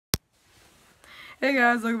Hey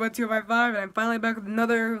guys, welcome back to 255, and I'm finally back with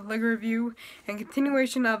another LEGO review and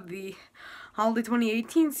continuation of the Holiday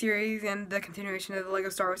 2018 series and the continuation of the LEGO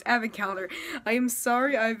Star Wars Advent Calendar. I am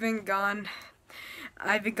sorry I've been gone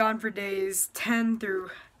for days 10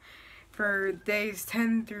 through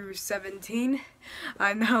 17.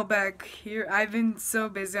 I'm now back here. I've been so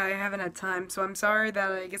busy I haven't had time, so I'm sorry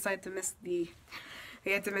that I guess I had to miss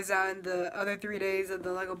out on the other 3 days of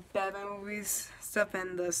the LEGO Batman movies stuff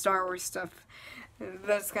and the Star Wars stuff.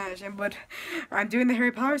 That's kind of a shame, but I'm doing the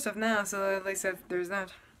Harry Potter stuff now, so at least there's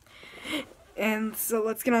that. And so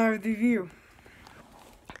let's get on with the review.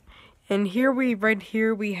 And right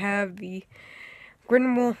here we have the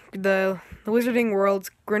Grindelwald, the Wizarding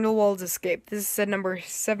World's Grindelwald's Escape. This is set number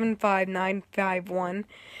 75951.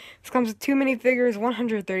 This comes with 2 minifigures,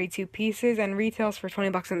 132 pieces, and retails for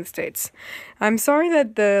 $20 in the States. I'm sorry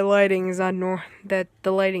that the lighting is the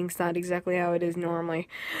lighting's not exactly how it is normally,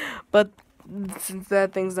 but since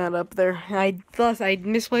that thing's not up there, I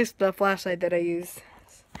misplaced the flashlight that I used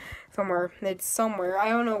somewhere. It's somewhere. I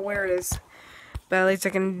don't know where it is, but at least I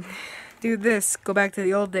can do this. Go back to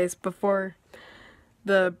the old days before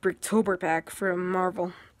the Bricktober pack from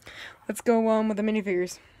Marvel. Let's go on with the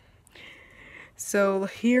minifigures. So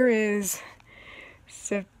here is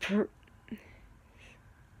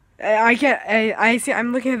I see.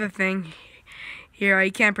 I'm looking at the thing here. I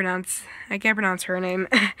can't pronounce her name.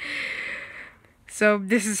 So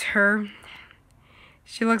this is her.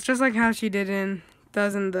 She looks just like how she does in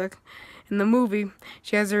the movie.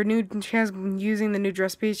 She has using the new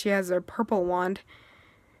dress piece. She has her purple wand.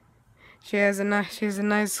 She has a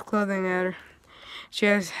nice clothing at her. She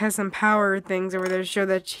has some power things over there to show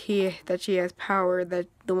that she has power, that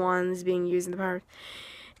the wand is being used in the power.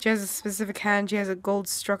 She has a specific hand. She has a gold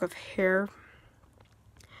streak of hair.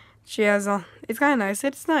 She has it's kind of nice.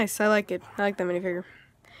 It's nice. I like it. I like the minifigure.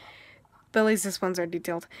 But at least this one's are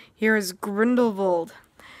detailed. Here is Grindelwald.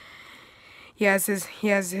 He has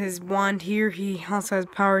his wand here. He also has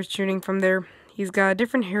power shooting from there. He's got a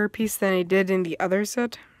different hairpiece than he did in the other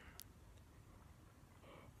set.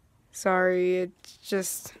 Sorry, it's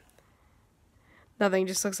just nothing.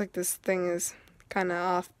 Just looks like this thing is kind of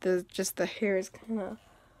off. The hair is kind of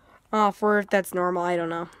off, or if that's normal, I don't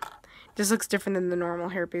know. Just looks different than the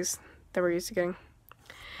normal hairpiece that we're used to getting.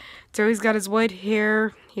 So he's got his white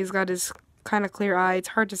hair. He's got his kind of clear eye. It's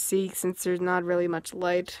hard to see since there's not really much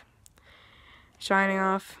light shining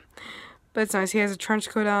off, but it's nice. He has a trench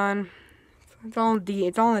coat on. It's all in the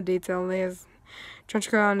detail. He has a trench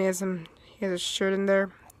coat on. He has a shirt in there.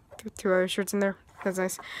 2 other shirts in there. That's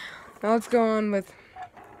nice. Now let's go on with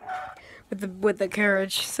the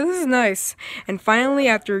carriage. So this is nice. And finally,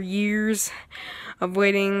 after years of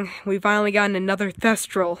waiting, we finally gotten another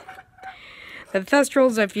Thestral. The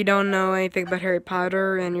Thestrals, if you don't know anything about Harry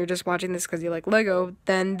Potter and you're just watching this because you like Lego,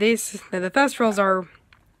 then the Thestrals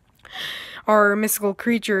are mystical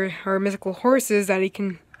creature or mystical horses that you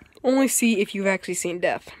can only see if you've actually seen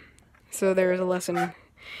death. So there's a lesson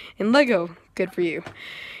in Lego. Good for you.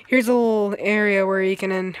 Here's a little area where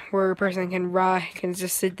where a person can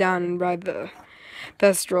just sit down and ride the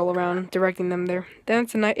Thestral around, directing them there. Then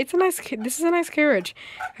this is a nice carriage.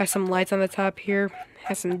 Has some lights on the top here.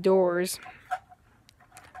 Has some doors.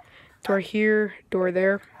 Door here, door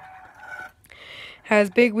there. Has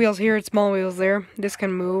big wheels here, small wheels there. This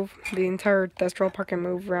can move. The entire Thestral part can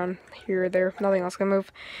move around here or there. Nothing else can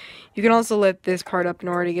move. You can also lift this part up in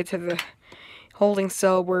order to get to the holding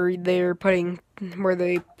cell where they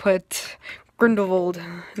put Grindelwald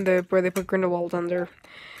under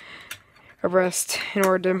arrest in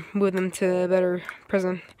order to move them to a better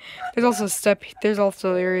prison. There's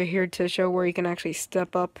also an area here to show where you can actually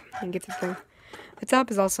step up and get the thing. The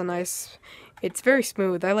top is also nice. It's very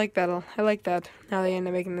smooth. I like that. How they end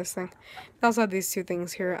up making this thing. They also have these 2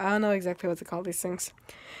 things here. I don't know exactly what to call these things.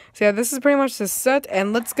 So yeah, this is pretty much the set.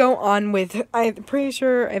 And let's go on with, I'm pretty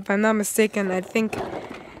sure, if I'm not mistaken, I think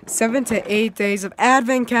 7 to 8 days of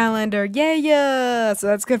Advent Calendar. Yeah! So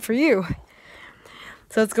that's good for you.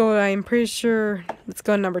 So let's go, let's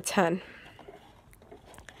go to number 10.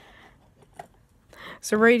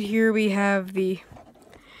 So right here we have a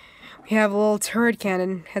little turret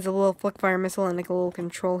cannon. Has a little flick-fire missile and like a little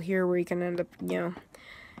control here where you can end up,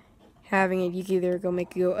 having it. You can either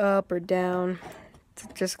make it go up or down. It's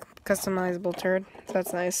just customizable turret. So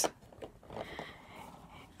that's nice.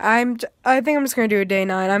 I think I'm just gonna do a day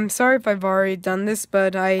 9. I'm sorry if I've already done this,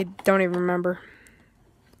 but I don't even remember.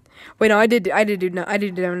 Wait, no, I did do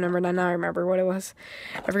number 9. Now I remember what it was.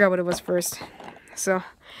 I forgot what it was first. So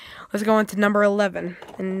let's go on to number 11.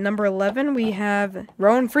 In number 11, we have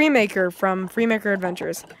Rowan Freemaker from Freemaker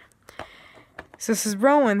Adventures. So this is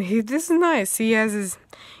Rowan. This is nice.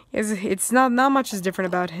 It's not much is different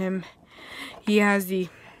about him. He has the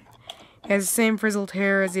same frizzled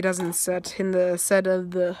hair as he does in the set of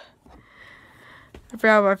the. I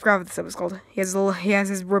forgot what the set was called. He has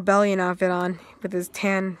his rebellion outfit on with his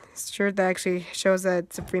tan shirt that actually shows that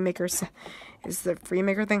it's a Freemaker's. Is the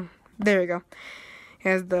Freemaker thing? There you go. He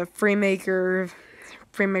has the Freemaker's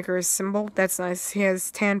symbol. That's nice. He has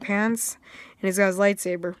tan pants and he's got his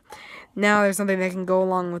lightsaber. Now there's something that can go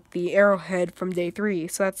along with the arrowhead from day 3,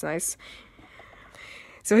 so that's nice.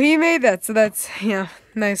 So he made that, so that's,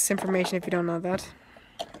 nice information if you don't know that.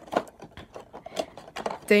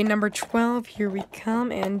 Day number 12, here we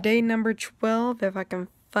come, and day number 12, if I can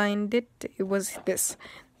find it, it was this.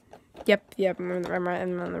 Yep, I'm on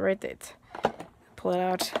the right date. Pull it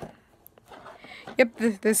out.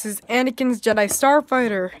 Yep, this is Anakin's Jedi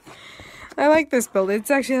Starfighter. I like this build. It's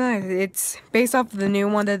actually nice. It's based off of the new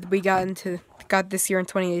one that we got this year in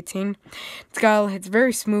 2018. It's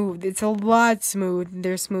very smooth. It's a lot smooth.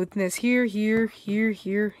 There's smoothness here,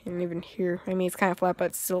 and even here. I mean, it's kind of flat, but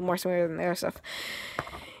it's still more smooth than the other stuff.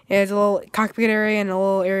 It has a little cockpit area and a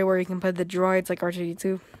little area where you can put the droids like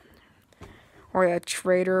R2-D2. Or that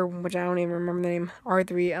trader, which I don't even remember the name.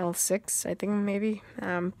 R3L6, I think maybe.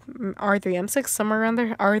 R3M6, somewhere around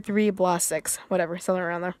there. R3 Blast 6, whatever, somewhere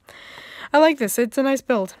around there. I like this. It's a nice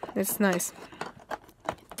build. It's nice.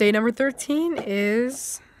 Day number 13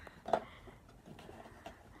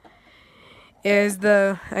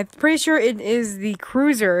 I'm pretty sure it is the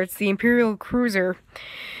cruiser. It's the Imperial cruiser.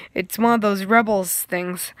 It's one of those Rebels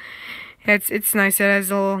things. It's nice. It has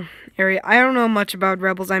a little area. I don't know much about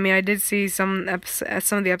Rebels. I mean, I did see some of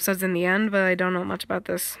the episodes in the end, but I don't know much about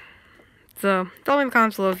this. So tell me in the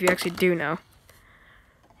comments below if you actually do know.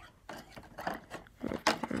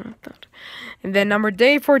 And then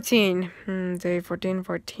day 14. Day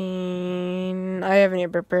 14. I haven't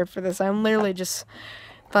even prepared for this. I'm literally just.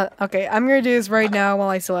 But okay, I'm gonna do this right now while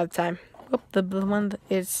I still have time. Oop, the one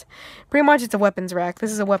is pretty much it's a weapons rack.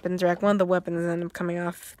 This is a weapons rack. One of the weapons ended up coming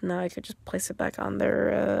off. Now I could just place it back on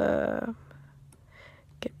there.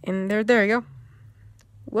 Get in there. There you go.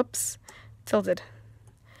 Whoops, tilted.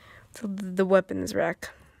 Tilted the weapons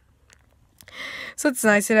rack. So it's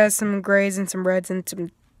nice. It has some grays and some reds and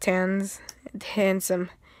some tans and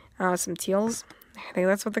some teals. I think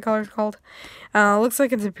that's what the color's called. Looks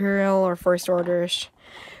like it's Imperial or First Order-ish.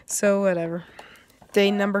 So whatever. Day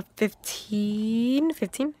number 15.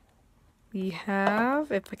 We have,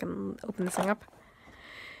 if I can open this thing up,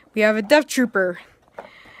 we have a Death Trooper.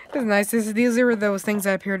 This is nice. These are those things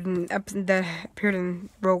that appeared in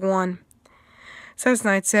Rogue One. So that's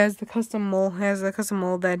nice. It has the custom mold.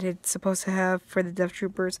 That it's supposed to have for the Death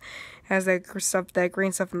Troopers. It has that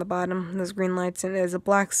green stuff on the bottom, those green lights, and it has a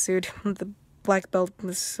black suit with the black belt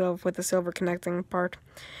with the silver connecting part.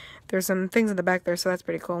 There's some things in the back there, so that's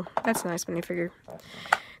pretty cool. That's a nice minifigure.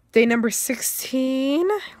 Day number 16,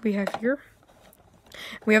 we have here.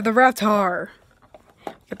 We have the Raptor.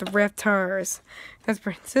 We got the Raptors. This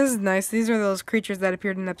is nice. These are those creatures that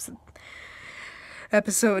appeared in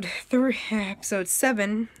episode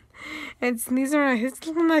 7. It's a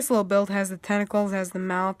nice little build. It has the tentacles, has the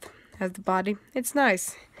mouth, has the body. It's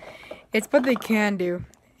nice. It's what they can do,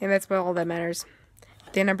 and that's all that matters.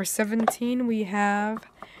 Day number 17, we have.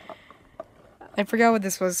 I forgot what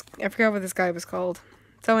this guy was called.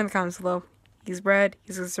 Tell me in the comments below. He's red.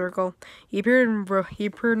 He's a circle. He appeared in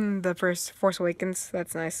the first Force Awakens.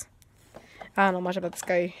 That's nice. I don't know much about this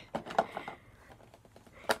guy.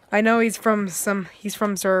 I know he's from sort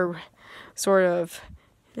of,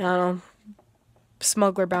 I don't know,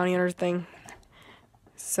 smuggler bounty hunter thing.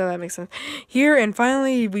 So that makes sense. Here, and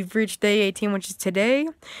finally, we've reached day 18, which is today.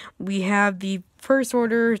 We have the First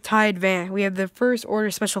Order TIE Advance. We have the First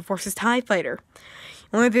Order Special Forces TIE Fighter.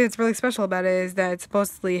 The only thing that's really special about it is that it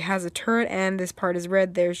supposedly has a turret, and this part is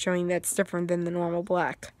red there, showing that's different than the normal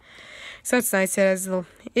black. So that's nice.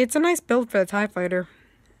 It's a nice build for the TIE Fighter.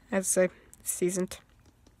 I'd say it's decent.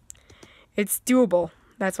 It's doable.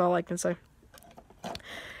 That's all I can say.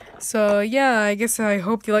 So yeah, I guess I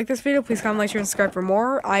hope you like this video. Please comment, like, share, and subscribe for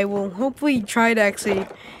more. I will hopefully try to actually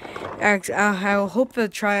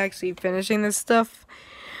finishing this stuff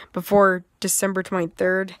before December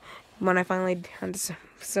 23rd, when I finally,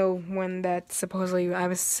 when that supposedly I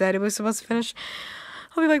was said it was supposed to finish.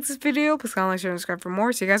 Hope you like this video. Please comment, like, share, and subscribe for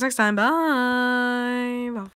more. See you guys next time. Bye.